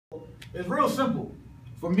It's real simple.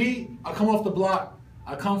 For me, I come off the block.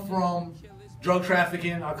 I come from drug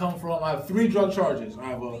trafficking. I have 3 drug charges. I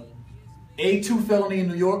have a A2 felony in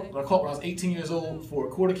New York that I caught when I was 18 years old for a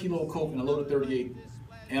quarter kilo of coke and a load of 38.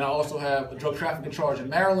 And I also have a drug trafficking charge in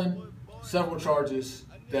Maryland, several charges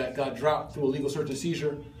that got dropped through a legal search and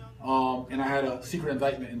seizure. And I had a secret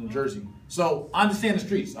indictment in New Jersey. So I understand the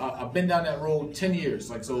streets. I've been down that road 10 years.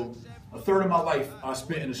 Like, so a third of my life I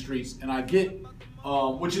spent in the streets, and I get,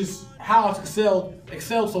 which is how I've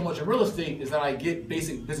excelled so much in real estate, is that I get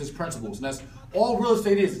basic business principles. And that's all real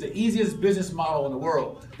estate is. It's the easiest business model in the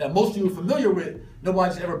world that most of you are familiar with.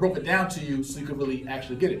 Nobody's ever broke it down to you so you can really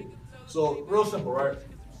actually get it. So real simple, right?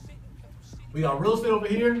 We got real estate over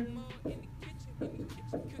here.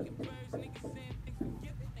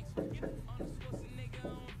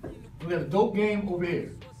 We got a dope game over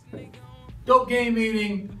here. Dope game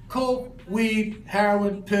meaning coke, weed,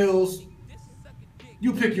 heroin, pills.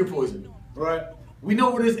 You pick your poison, right? We know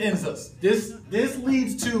where this ends us. This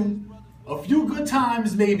leads to a few good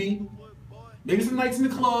times, maybe some nights in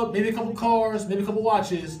the club, maybe a couple cars, maybe a couple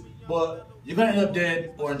watches, but you're gonna end up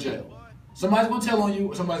dead or in jail. Somebody's gonna tell on you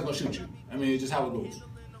or somebody's gonna shoot you. I mean, it's just how it goes.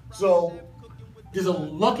 So there's a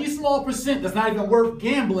lucky small percent that's not even worth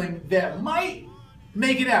gambling that might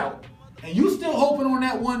make it out. And you still hoping on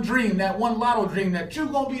that one dream, that one lotto dream, that you're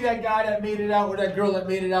gonna be that guy that made it out or that girl that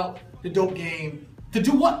made it out the dope game. To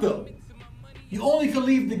do what though? You only can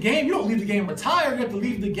leave the game. You don't leave the game retired. You have to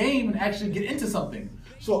leave the game and actually get into something.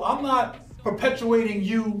 So I'm not perpetuating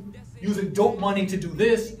you using dope money to do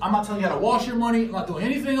this. I'm not telling you how to wash your money. I'm not doing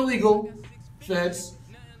anything illegal, feds.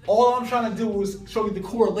 All I'm trying to do is show you the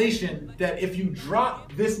correlation that if you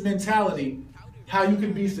drop this mentality, how you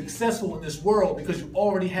can be successful in this world because you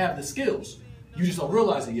already have the skills. You just don't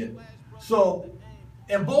realize it yet. So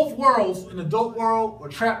in both worlds, in the dope world or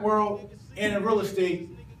trap world and in real estate,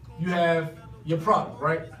 you have your product,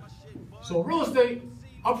 right? So real estate,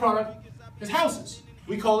 our product is houses.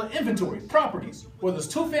 We call it inventory, properties. Whether it's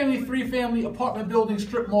 2-family, 3-family, apartment building,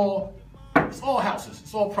 strip mall, it's all houses,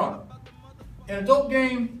 it's all product. In a dope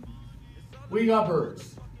game, we got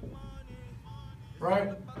birds,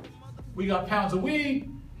 right? We got pounds of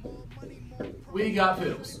weed, we got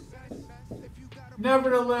pills.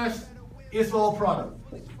 Nevertheless, it's all product,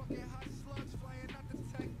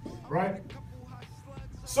 right?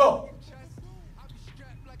 So,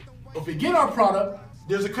 if we get our product,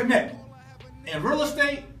 there's a connect. In real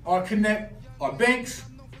estate, our connect are banks,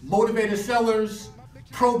 motivated sellers,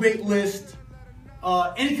 probate list,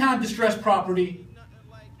 any kind of distressed property,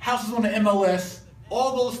 houses on the MLS,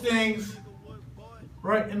 all those things,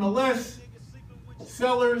 right? MLS,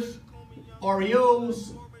 sellers,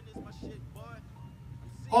 REOs,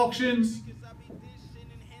 auctions,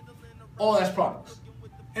 all that's products.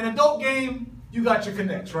 In a dope game, you got your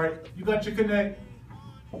connects, right? You got your connect,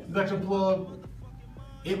 you got your plug.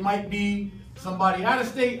 It might be somebody out of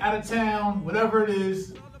state, out of town, whatever it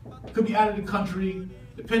is. Could be out of the country,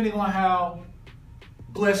 depending on how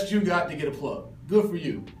blessed you got to get a plug. Good for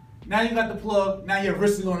you. Now you got the plug, now your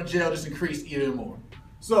risk of going to jail just increased even more.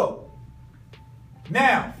 So,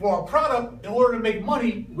 now for our product, in order to make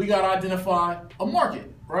money, we got to identify a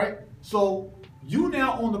market, right? So, you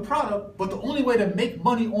now own the product, but the only way to make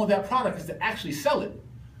money on that product is to actually sell it.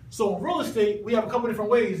 So in real estate, we have a couple different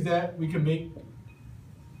ways that we can make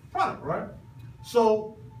product, right?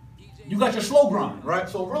 So you got your slow grind, right?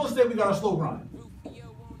 So in real estate, we got a slow grind.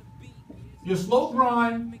 Your slow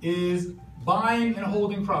grind is buying and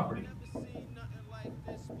holding property,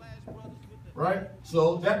 right?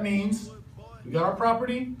 So that means we got our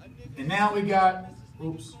property, and now we got,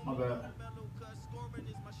 oops, my bad.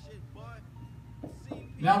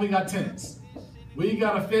 Now we got tenants. We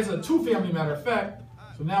got a 2-family, matter of fact.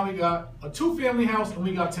 So now we got a 2-family house and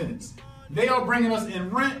we got tenants. They are bringing us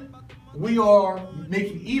in rent. We are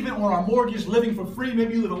making even on our mortgage, living for free.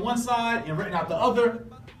 Maybe you live on one side and renting out the other.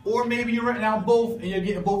 Or maybe you're renting out both and you're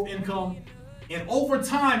getting both income. And over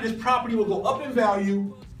time, this property will go up in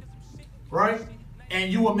value, right?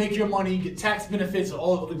 And you will make your money, get tax benefits and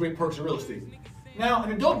all of the great perks of real estate. Now,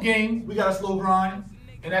 in the dope game, we got a slow grind,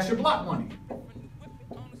 and that's your block money.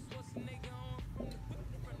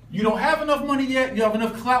 You don't have enough money yet, you have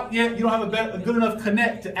enough clout yet, you don't have a good enough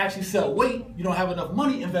connect to actually sell weight, you don't have enough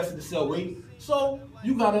money invested to sell weight, so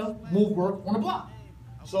you gotta move work on the block.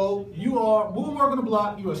 So you are moving work on the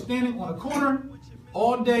block, you are standing on a corner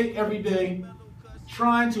all day, every day,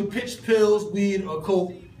 trying to pitch pills, weed, or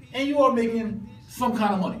coke, and you are making some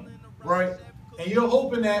kind of money, right? And you're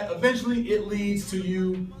hoping that eventually it leads to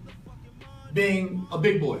you being a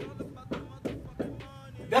big boy.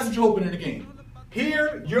 That's what you're hoping in the game.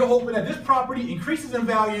 Here, you're hoping that this property increases in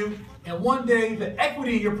value and one day the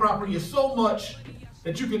equity in your property is so much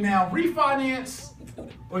that you can now refinance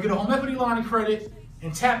or get a home equity line of credit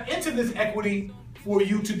and tap into this equity for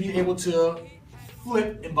you to be able to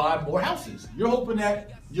flip and buy more houses. You're hoping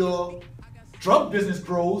that your drug business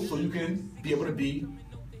grows so you can be able to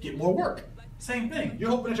get more work. Same thing. You're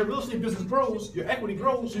hoping that your real estate business grows, your equity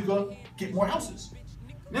grows, so you can get more houses.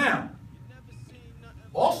 Now,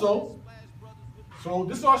 also, so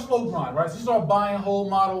this is our slow grind, right? This is our buy and hold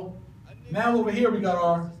model. Now over here we got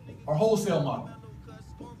our wholesale model.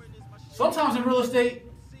 Sometimes in real estate,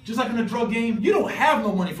 just like in the drug game, you don't have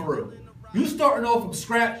no money for real. You starting off from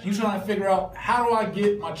scratch, you trying to figure out how do I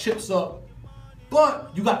get my chips up,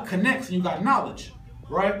 but you got connects and you got knowledge,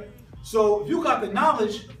 right? So if you got the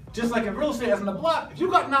knowledge, just like in real estate as in the block, if you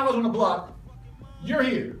got knowledge on the block, you're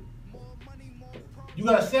here. You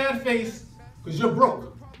got a sad face because you're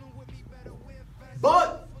broke.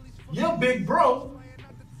 But your big bro,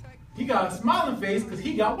 he got a smiling face because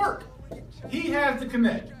he got work. He has the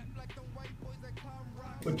connect.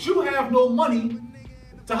 But you have no money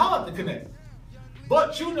to holler at the connect.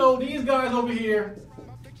 But you know these guys over here,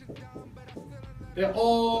 they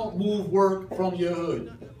all move work from your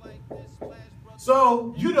hood.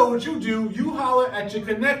 So you know what you do. You holler at your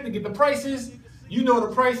connect to get the prices. You know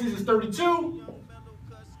the prices is 32.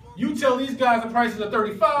 You tell these guys the prices are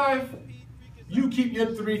 35. You keep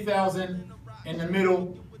your 3,000 in the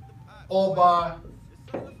middle, all by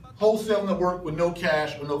wholesaling the work with no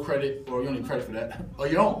cash or no credit, or you don't need credit for that, or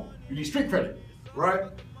your own. You need street credit, right?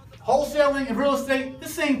 Wholesaling and real estate, the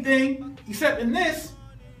same thing, except in this,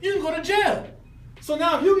 you can go to jail. So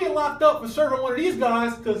now if you get locked up for serving one of these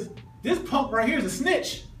guys, because this punk right here is a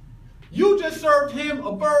snitch, you just served him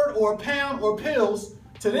a bird or a pound or pills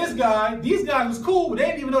to this guy. These guys was cool, but they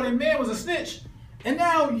didn't even know their man was a snitch. And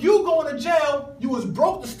now you going to jail, you was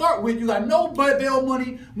broke to start with, you got no bail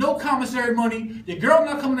money, no commissary money, your girl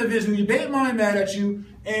not coming to visit you, your baby mama mad at you,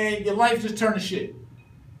 and your life just turned to shit.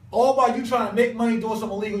 All while you trying to make money doing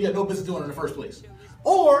something illegal you had no business doing in the first place.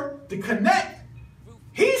 Or, the connect,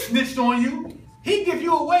 he snitched on you, he give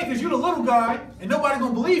you away because you're the little guy, and nobody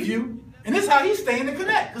gonna believe you, and this is how he's staying to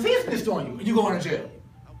connect, because he snitched on you, and you going to jail.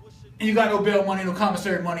 And you got no bail money, no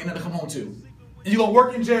commissary money, nothing to come home to. And you're gonna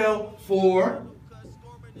work in jail for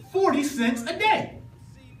 40 cents a day.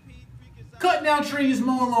 Cutting down trees,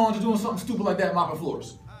 mowing lawns, or doing something stupid like that, mopping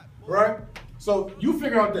floors. Right? So you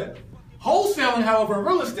figure out that. Wholesaling, however, in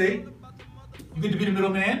real estate, you get to be the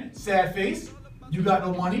middleman, sad face, you got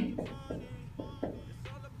no money.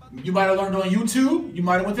 You might have learned on YouTube, you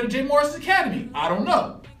might have went to the Morrison Academy, I don't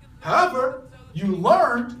know. However, you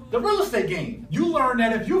learned the real estate game. You learned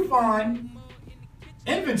that if you find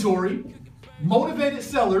inventory, motivated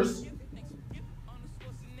sellers,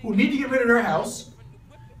 who need to get rid of their house,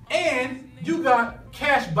 and you got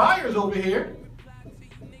cash buyers over here,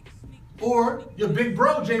 or your big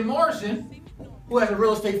bro, Jay Morrison, who has a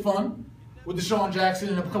real estate fund with Deshaun Jackson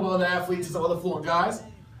and a couple other athletes and some other fluent guys,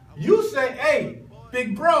 you say, hey,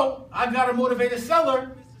 big bro, I got a motivated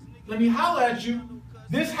seller, let me holler at you.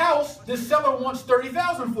 This house, this seller wants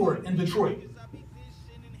 $30,000 for it in Detroit.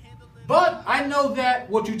 But I know that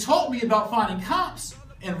what you told me about finding comps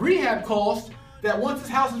and rehab costs, that once this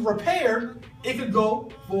house is repaired, it could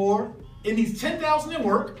go for, it needs $10,000 in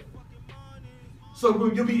work,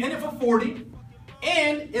 so you'll be in it for 40,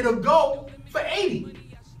 and it'll go for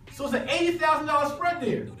 80. So it's an $80,000 spread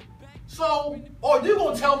there. So all you're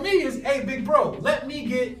gonna tell me is, hey, big bro, let me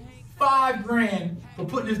get $5 grand for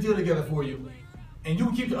putting this deal together for you, and you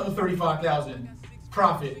can keep the other $35,000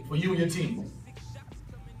 profit for you and your team.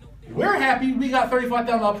 We're happy we got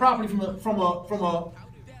 $35,000 property from a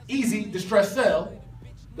easy distressed sale.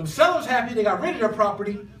 The seller's happy they got rid of their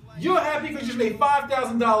property. You're happy because you just made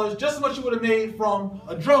 $5,000, just as much you would have made from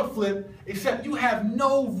a drug flip, except you have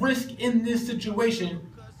no risk in this situation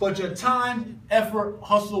but your time, effort,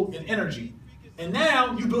 hustle, and energy. And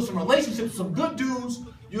now you build some relationships with some good dudes.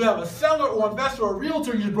 You have a seller or investor or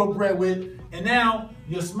realtor you just broke bread with, and now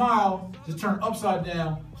your smile just turned upside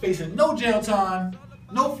down, facing no jail time,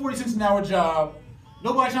 no 40 cents an hour job,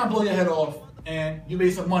 nobody trying to blow your head off, and you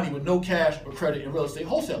made some money with no cash or credit in real estate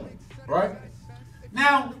wholesaling, right?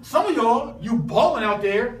 Now, some of y'all, you balling out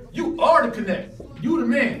there, you are the connect. You the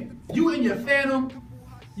man. You in your phantom,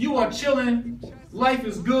 you are chilling, life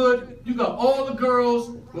is good, you got all the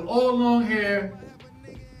girls with all long hair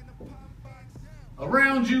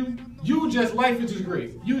around you, life is just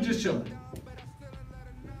great. You just chilling.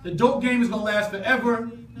 The dope game is gonna last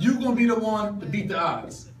forever. You gonna be the one to beat the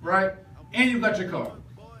odds, right? And you got your car.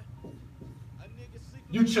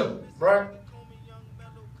 You chilling, right?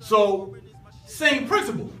 So, same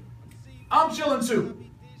principle. I'm chilling too.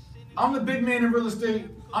 I'm the big man in real estate.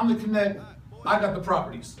 I'm the connect. I got the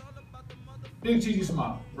properties. Big cheesy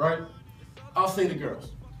smile, right? I'll say the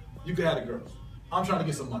girls. You can have the girls. I'm trying to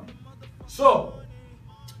get some money. So,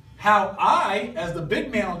 how I, as the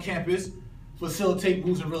big man on campus, facilitate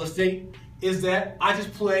moves in real estate is that I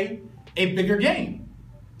just play a bigger game.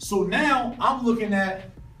 So now I'm looking at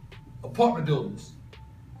apartment buildings.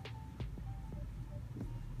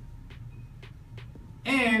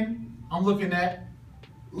 And I'm looking at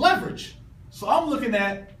leverage. So I'm looking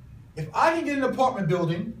at, if I can get an apartment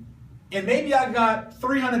building and maybe I got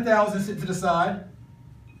 $300,000 sitting to the side,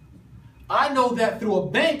 I know that through a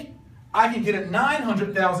bank, I can get a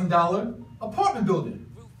 $900,000 apartment building.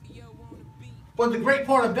 But the great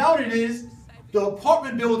part about it is the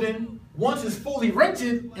apartment building, once it's fully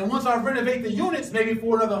rented, and once I renovate the units, maybe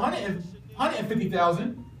for another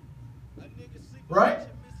 $150,000, right?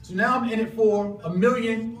 So now I'm in it for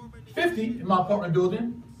 $1,050,000 in my apartment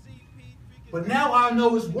building. But now I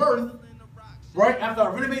know it's worth, right? After I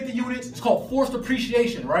renovate the units, it's called forced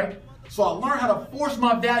appreciation, right? So I learned how to force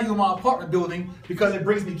my value in my apartment building because it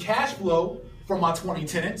brings me cash flow from my 20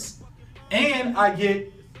 tenants, and I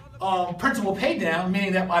get principal pay down,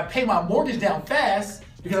 meaning that I pay my mortgage down fast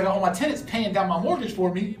because I got all my tenants paying down my mortgage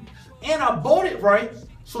for me, and I bought it right,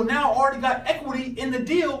 so now I already got equity in the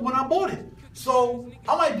deal when I bought it. So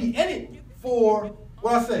I might be in it for,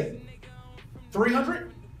 what I say, 300?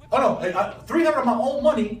 Oh no, 300 of my own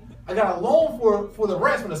money. I got a loan for the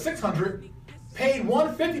rest, for the 600, paid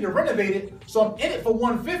 $150 to renovate it, so I'm in it for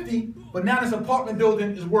 $150, but now this apartment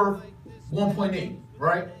building is worth 1.8,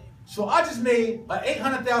 right? So I just made an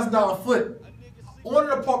 $800,000 flip on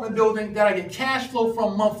an apartment building that I get cash flow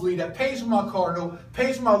from monthly, that pays for my car note,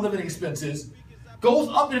 pays for my living expenses, goes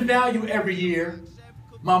up in value every year,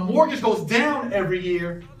 my mortgage goes down every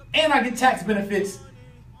year, and I get tax benefits,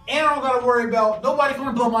 and I don't gotta worry about nobody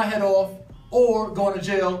coming to blow my head off or going to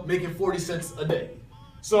jail making 40 cents a day.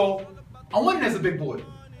 So I'm winning as a big boy.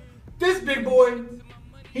 This big boy,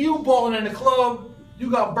 you balling in the club, you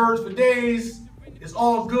got birds for days, it's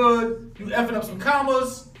all good, you effing up some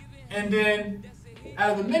commas, and then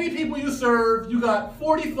out of the many people you serve, you got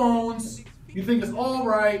 40 phones, you think it's all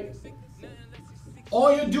right,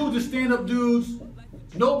 all your dudes are stand-up dudes,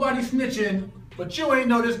 nobody snitching, but you ain't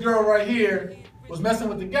know this girl right here was messing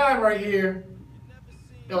with the guy right here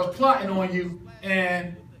that was plotting on you,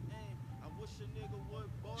 and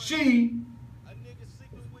she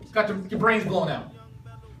got your brains blown out.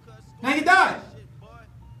 Now you died.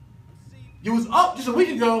 You was up just a week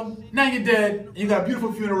ago, now you're dead, and you got a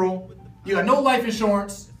beautiful funeral, you got no life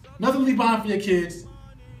insurance, nothing to leave behind for your kids,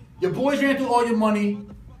 your boys ran through all your money,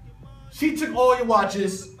 she took all your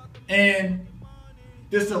watches, and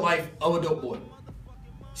this is the life of a dope boy.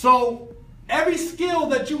 So every skill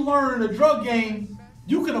that you learn in the drug game,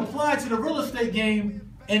 you can apply to the real estate game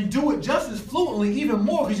and do it just as fluently, even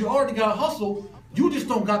more, because you already got hustle. You just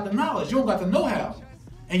don't got the knowledge, you don't got the know-how,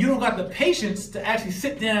 and you don't got the patience to actually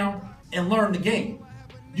sit down and learn the game.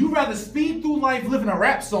 You rather speed through life living a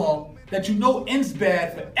rap song that you know ends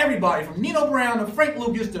bad for everybody, from Nino Brown to Frank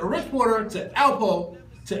Lucas to Rich Porter to Alpo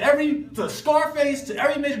to Scarface to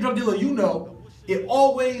every major drug dealer you know. It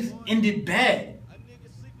always ended bad.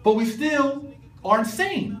 But we still are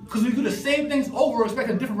insane because we do the same things over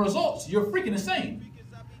expecting different results. You're freaking insane.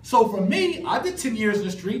 So for me, I did 10 years in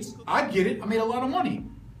the streets. I get it. I made a lot of money.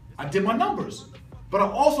 I did my numbers. But I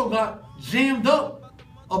also got jammed up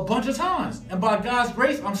a bunch of times. And by God's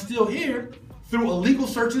grace, I'm still here through illegal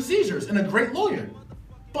search and seizures and a great lawyer.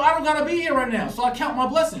 But I don't gotta be here right now, so I count my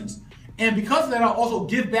blessings. And because of that, I also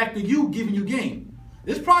give back to you, giving you game.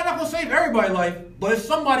 This is probably not gonna save everybody's life, but it's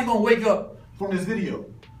somebody gonna wake up from this video.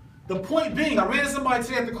 The point being, I ran into somebody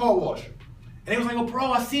today at the car wash. And he was like, oh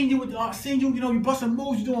bro, I seen you, you know, you busting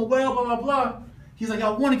moves, you're doing well, blah, blah, blah. He's like, I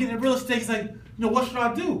wanna get into real estate. He's like, you know, what should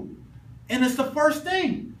I do? And it's the first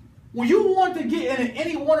thing. When you want to get into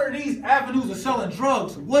any one of these avenues of selling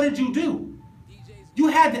drugs, what did you do? You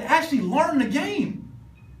had to actually learn the game.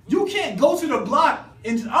 You can't go to the block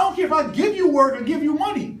and I don't care if I give you work or give you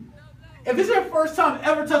money. If it's your first time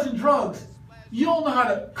ever touching drugs, you don't know how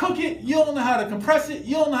to cook it, you don't know how to compress it,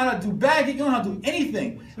 you don't know how to do bag it, you don't know how to do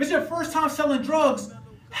anything. If it's your first time selling drugs,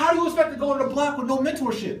 how do you expect to go to the block with no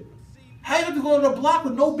mentorship? How do you have to go to the block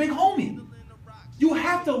with no big homie? You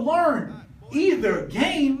have to learn either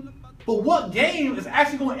game, but what game is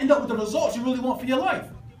actually going to end up with the results you really want for your life.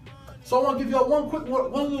 So I want to give y'all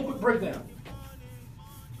one little quick breakdown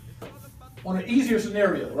on an easier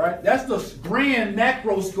scenario, right? That's the grand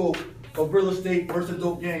macro scope of real estate versus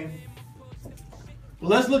dope game.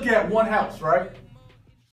 Let's look at one house, right?